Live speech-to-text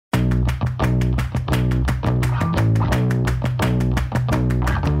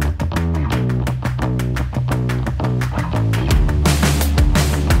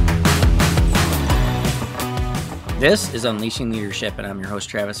This is Unleashing Leadership, and I'm your host,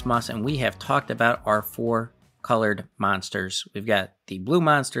 Travis Moss, and we have talked about our four colored monsters. We've got the blue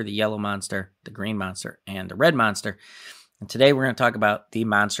monster, the yellow monster, the green monster, and the red monster. And today we're going to talk about the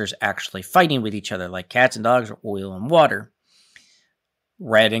monsters actually fighting with each other, like cats and dogs or oil and water.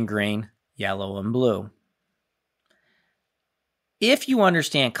 Red and green, yellow and blue. If you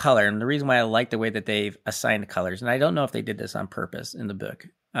understand color, and the reason why I like the way that they've assigned the colors, and I don't know if they did this on purpose in the book,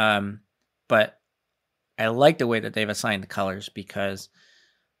 but I like the way that they've assigned the colors because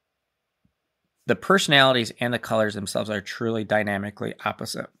the personalities and the colors themselves are truly dynamically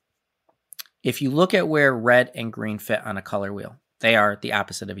opposite. If you look at where red and green fit on a color wheel, they are the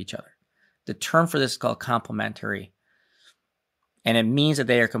opposite of each other. The term for this is called complementary, and it means that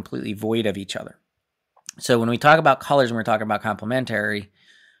they are completely void of each other. So when we talk about colors and we're talking about complementary,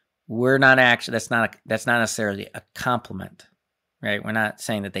 we're not actually, that's not necessarily a compliment, right? We're not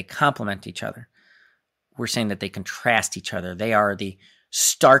saying that they complement each other. We're saying that they contrast each other. They are the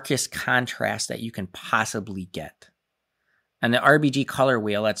starkest contrast that you can possibly get. And the RBG color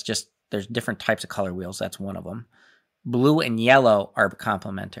wheel, there's different types of color wheels. That's one of them. Blue and yellow are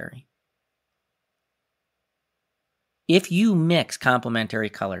complementary. If you mix complementary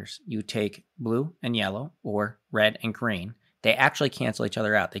colors, you take blue and yellow or red and green, they actually cancel each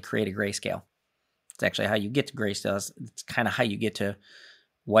other out. They create a grayscale. It's actually how you get to grayscale. It's kind of how you get to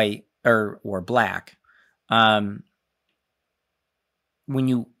white or black. When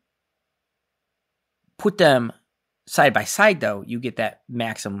you put them side by side, though, you get that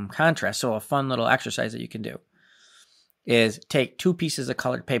maximum contrast. So a fun little exercise that you can do is take two pieces of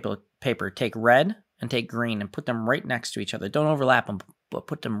colored paper, take red and take green and put them right next to each other. Don't overlap them, but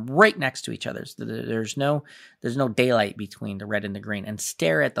put them right next to each other. So there's no daylight between the red and the green, and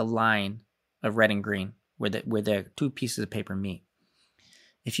stare at the line of red and green where the two pieces of paper meet.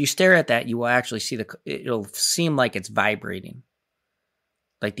 If you stare at that, you will actually see it'll seem like it's vibrating.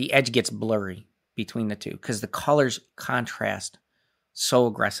 Like the edge gets blurry between the two because the colors contrast so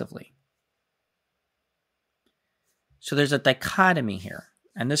aggressively. So there's a dichotomy here,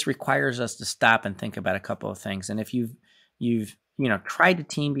 and this requires us to stop and think about a couple of things. And if you've tried a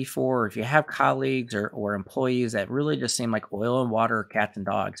team before, or if you have colleagues or employees that really just seem like oil and water or cats and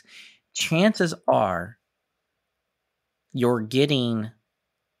dogs, chances are you're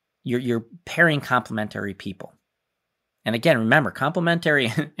pairing complementary people. And again, remember,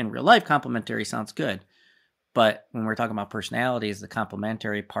 complementary in real life, complementary sounds good. But when we're talking about personalities, the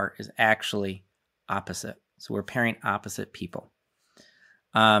complementary part is actually opposite. So we're pairing opposite people.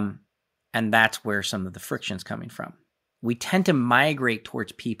 And that's where some of the friction's coming from. We tend to migrate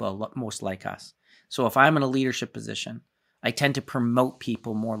towards people most like us. So if I'm in a leadership position, I tend to promote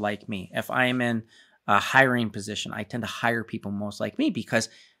people more like me. If I am in a hiring position, I tend to hire people most like me because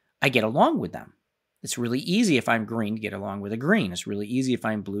I get along with them. It's really easy if I'm green to get along with a green. It's really easy if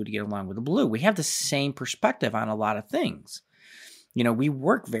I'm blue to get along with a blue. We have the same perspective on a lot of things. We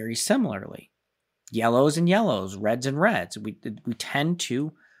work very similarly. Yellows and yellows, reds and reds. We tend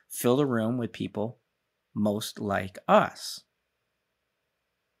to fill the room with people most like us.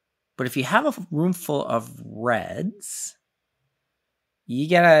 But if you have a room full of reds, you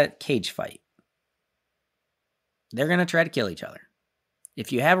get a cage fight. They're going to try to kill each other.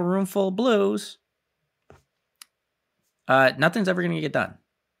 If you have a room full of blues, nothing's ever going to get done.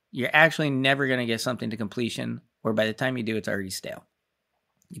 You're actually never going to get something to completion, or by the time you do, it's already stale.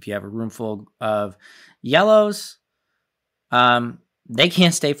 If you have a room full of yellows, they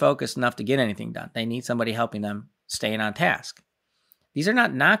can't stay focused enough to get anything done. They need somebody helping them staying on task. These are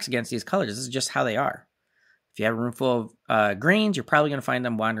not knocks against these colors. This is just how they are. If you have a room full of greens, you're probably going to find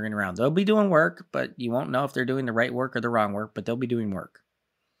them wandering around. They'll be doing work, but you won't know if they're doing the right work or the wrong work, but they'll be doing work.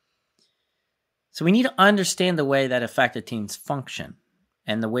 So we need to understand the way that affected teams function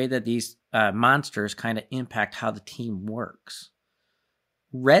and the way that these monsters kind of impact how the team works.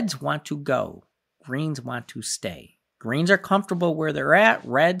 Reds want to go. Greens want to stay. Greens are comfortable where they're at.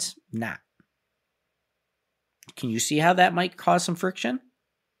 Reds, not. Can you see how that might cause some friction?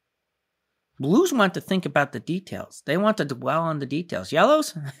 Blues want to think about the details. They want to dwell on the details.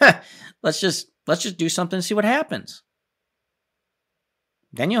 Yellows, let's just do something and see what happens.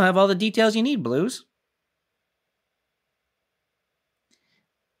 Then you'll have all the details you need, blues.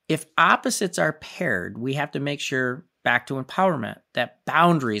 If opposites are paired, we have to make sure, back to empowerment, that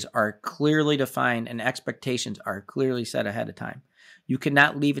boundaries are clearly defined and expectations are clearly set ahead of time. You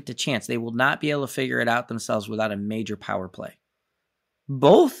cannot leave it to chance. They will not be able to figure it out themselves without a major power play.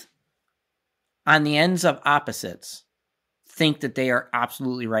 Both on the ends of opposites think that they are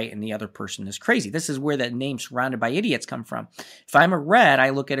absolutely right and the other person is crazy. This is where that name surrounded by idiots come from. If I'm a red, I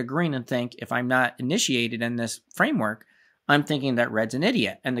look at a green and think, if I'm not initiated in this framework, I'm thinking that red's an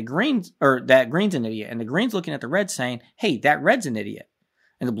idiot, and the green's, or that green's an idiot, and the green's looking at the red saying, hey, that red's an idiot.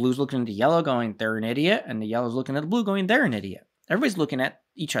 And the blue's looking at the yellow going, they're an idiot, and the yellow's looking at the blue going, they're an idiot. Everybody's looking at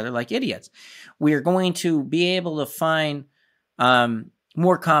each other like idiots. We are going to be able to find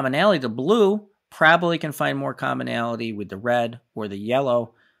more commonality. The blue probably can find more commonality with the red or the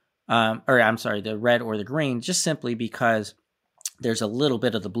yellow, the red or the green, just simply because there's a little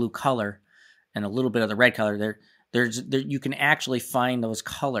bit of the blue color and a little bit of the red color there. You can actually find those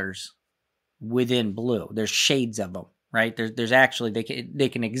colors within blue. There's shades of them, right? There's actually, they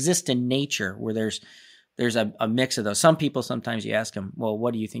can exist in nature where there's a mix of those. Some people, sometimes you ask them, well,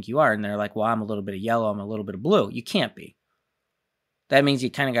 what do you think you are? And they're like, well, I'm a little bit of yellow, I'm a little bit of blue. You can't be. That means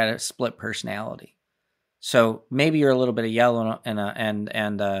you kind of got a split personality. So maybe you're a little bit of yellow and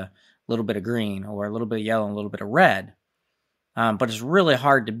a little bit of green, or a little bit of yellow and a little bit of red. But it's really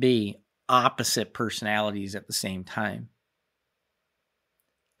hard to be opposite personalities at the same time.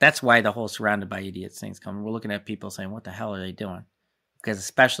 That's why the whole surrounded by idiots things come. We're looking at people saying, what the hell are they doing? Because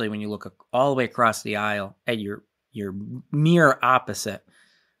especially when you look all the way across the aisle at your mirror opposite,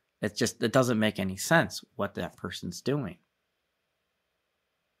 it doesn't make any sense what that person's doing.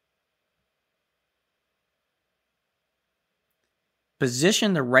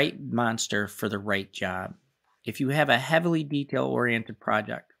 Position the right monster for the right job. If you have a heavily detail-oriented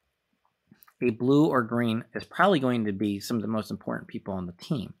project, a blue or green is probably going to be some of the most important people on the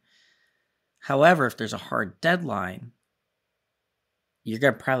team. However, if there's a hard deadline, you're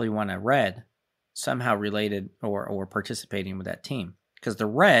going to probably want a red somehow related or participating with that team, because the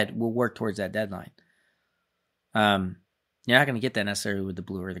red will work towards that deadline. You're not going to get that necessarily with the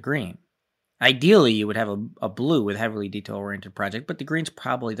blue or the green. Ideally, you would have a blue with heavily detail-oriented project, but the green's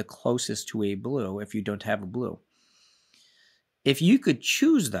probably the closest to a blue if you don't have a blue. If you could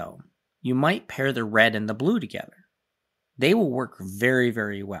choose, though, you might pair the red and the blue together. They will work very,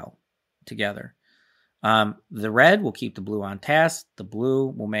 very well together. The red will keep the blue on task. The blue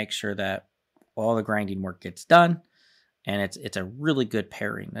will make sure that all the grinding work gets done, and it's a really good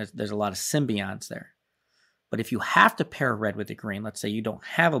pairing. There's a lot of symbionts there. But if you have to pair red with the green, let's say you don't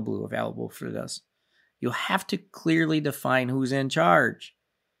have a blue available for this, you'll have to clearly define who's in charge.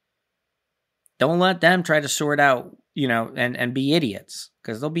 Don't let them try to sort out, and be idiots,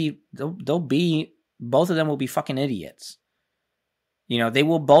 because they'll be both of them will be fucking idiots. They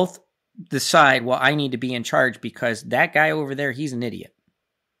will both decide, well, I need to be in charge because that guy over there, he's an idiot.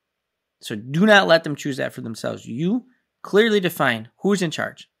 So do not let them choose that for themselves. You clearly define who's in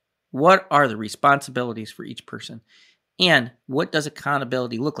charge. What are the responsibilities for each person? And what does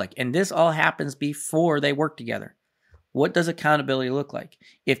accountability look like? And this all happens before they work together. What does accountability look like?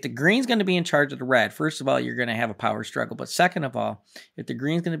 If the green's going to be in charge of the red, first of all, you're going to have a power struggle. But second of all, if the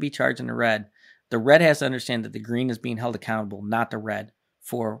green's going to be charging the red has to understand that the green is being held accountable, not the red,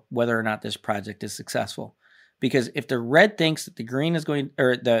 for whether or not this project is successful. Because if the red thinks that the green is going,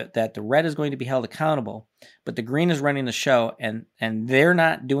 or that the red is going to be held accountable, but the green is running the show and they're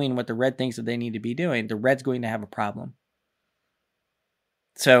not doing what the red thinks that they need to be doing, the red's going to have a problem.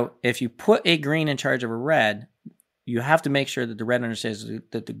 So if you put a green in charge of a red, you have to make sure that the red understands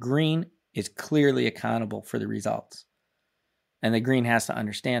that the green is clearly accountable for the results. And the green has to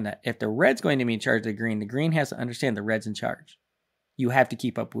understand that. If the red's going to be in charge of the green has to understand the red's in charge. You have to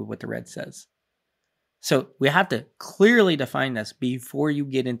keep up with what the red says. So we have to clearly define this before you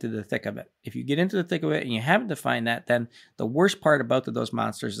get into the thick of it. If you get into the thick of it and you haven't defined that, then the worst part of both of those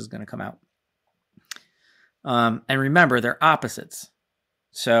monsters is going to come out. And remember, they're opposites.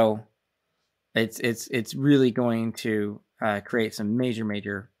 So it's really going to create some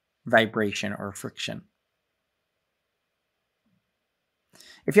major vibration or friction.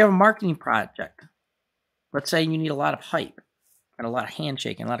 If you have a marketing project, let's say you need a lot of hype and a lot of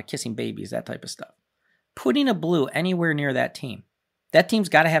handshaking, a lot of kissing babies, that type of stuff. Putting a blue anywhere near that team's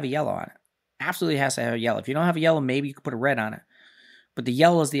got to have a yellow on it. Absolutely has to have a yellow. If you don't have a yellow, maybe you could put a red on it. But the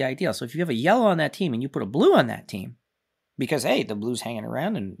yellow is the ideal. So if you have a yellow on that team and you put a blue on that team, because, hey, the blue's hanging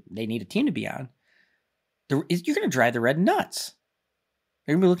around and they need a team to be on, you're going to drive the red nuts.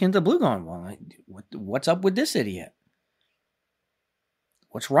 They're going to be looking at the blue going, well, what's up with this idiot?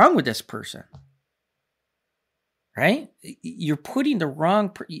 What's wrong with this person? Right? You're putting the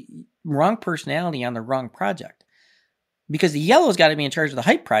wrong personality on the wrong project. Because the yellow's got to be in charge of the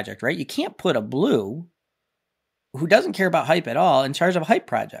hype project, right? You can't put a blue who doesn't care about hype at all in charge of a hype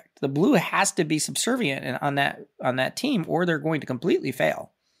project. The blue has to be subservient on that team, or they're going to completely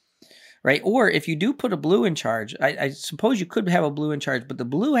fail. right? Or if you do put a blue in charge, I suppose you could have a blue in charge, but the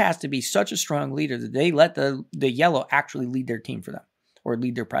blue has to be such a strong leader that they let the yellow actually lead their team for them or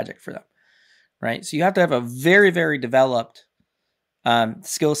lead their project for them, right? So you have to have a very, very developed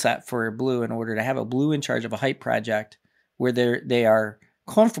skill set for a blue in order to have a blue in charge of a hype project where they are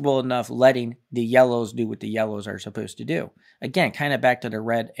comfortable enough letting the yellows do what the yellows are supposed to do. Again, kind of back to the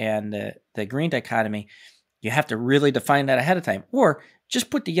red and the green dichotomy. You have to really define that ahead of time, or just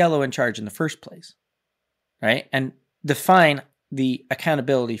put the yellow in charge in the first place, right? And define the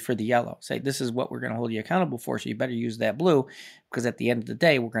accountability for the yellow. Say, this is what we're going to hold you accountable for, so you better use that blue, because at the end of the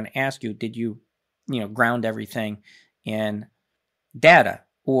day, we're going to ask you, did you ground everything in data?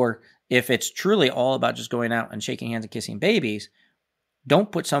 Or if it's truly all about just going out and shaking hands and kissing babies,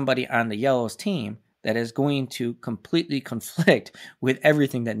 don't put somebody on the yellow's team that is going to completely conflict with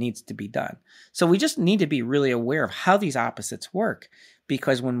everything that needs to be done. So we just need to be really aware of how these opposites work,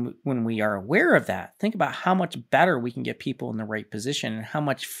 because when we are aware of that, think about how much better we can get people in the right position and how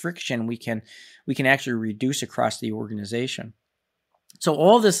much friction we can actually reduce across the organization. So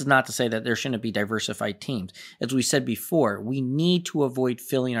all this is not to say that there shouldn't be diversified teams. As we said before, we need to avoid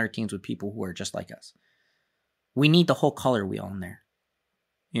filling our teams with people who are just like us. We need the whole color wheel in there.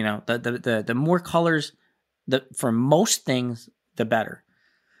 The more colors, for most things, the better.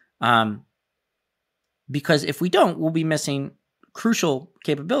 Because if we don't, we'll be missing crucial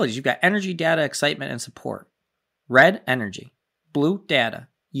capabilities. You've got energy, data, excitement, and support. Red, energy. Blue, data.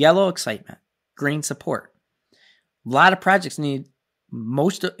 Yellow, excitement. Green, support. A lot of projects need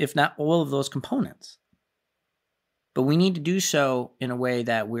most, if not all, of those components. But we need to do so in a way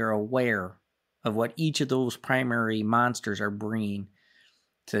that we're aware of what each of those primary monsters are bringing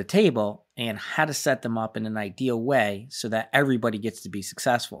to the table and how to set them up in an ideal way so that everybody gets to be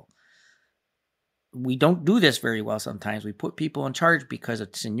successful. We don't do this very well sometimes. We put people in charge because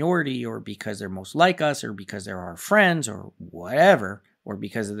of seniority, or because they're most like us, or because they're our friends, or whatever, or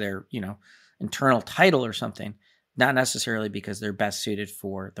because of their, internal title or something, not necessarily because they're best suited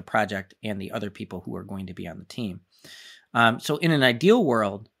for the project and the other people who are going to be on the team. So in an ideal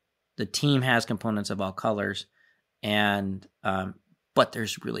world, the team has components of all colors, and but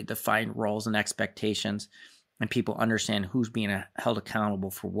there's really defined roles and expectations, and people understand who's being held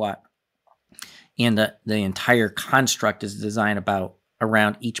accountable for what. And the entire construct is designed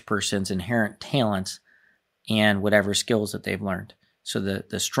around each person's inherent talents and whatever skills that they've learned. So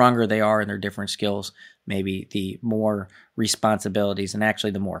the stronger they are in their different skills, maybe the more responsibilities and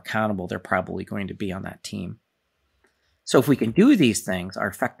actually the more accountable they're probably going to be on that team. So if we can do these things, our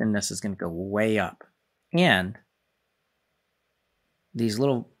effectiveness is going to go way up. And these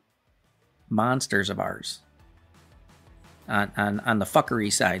little monsters of ours on the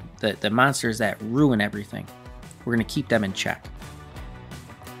fuckery side, the monsters that ruin everything, we're going to keep them in check.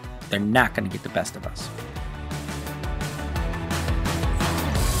 They're not going to get the best of us.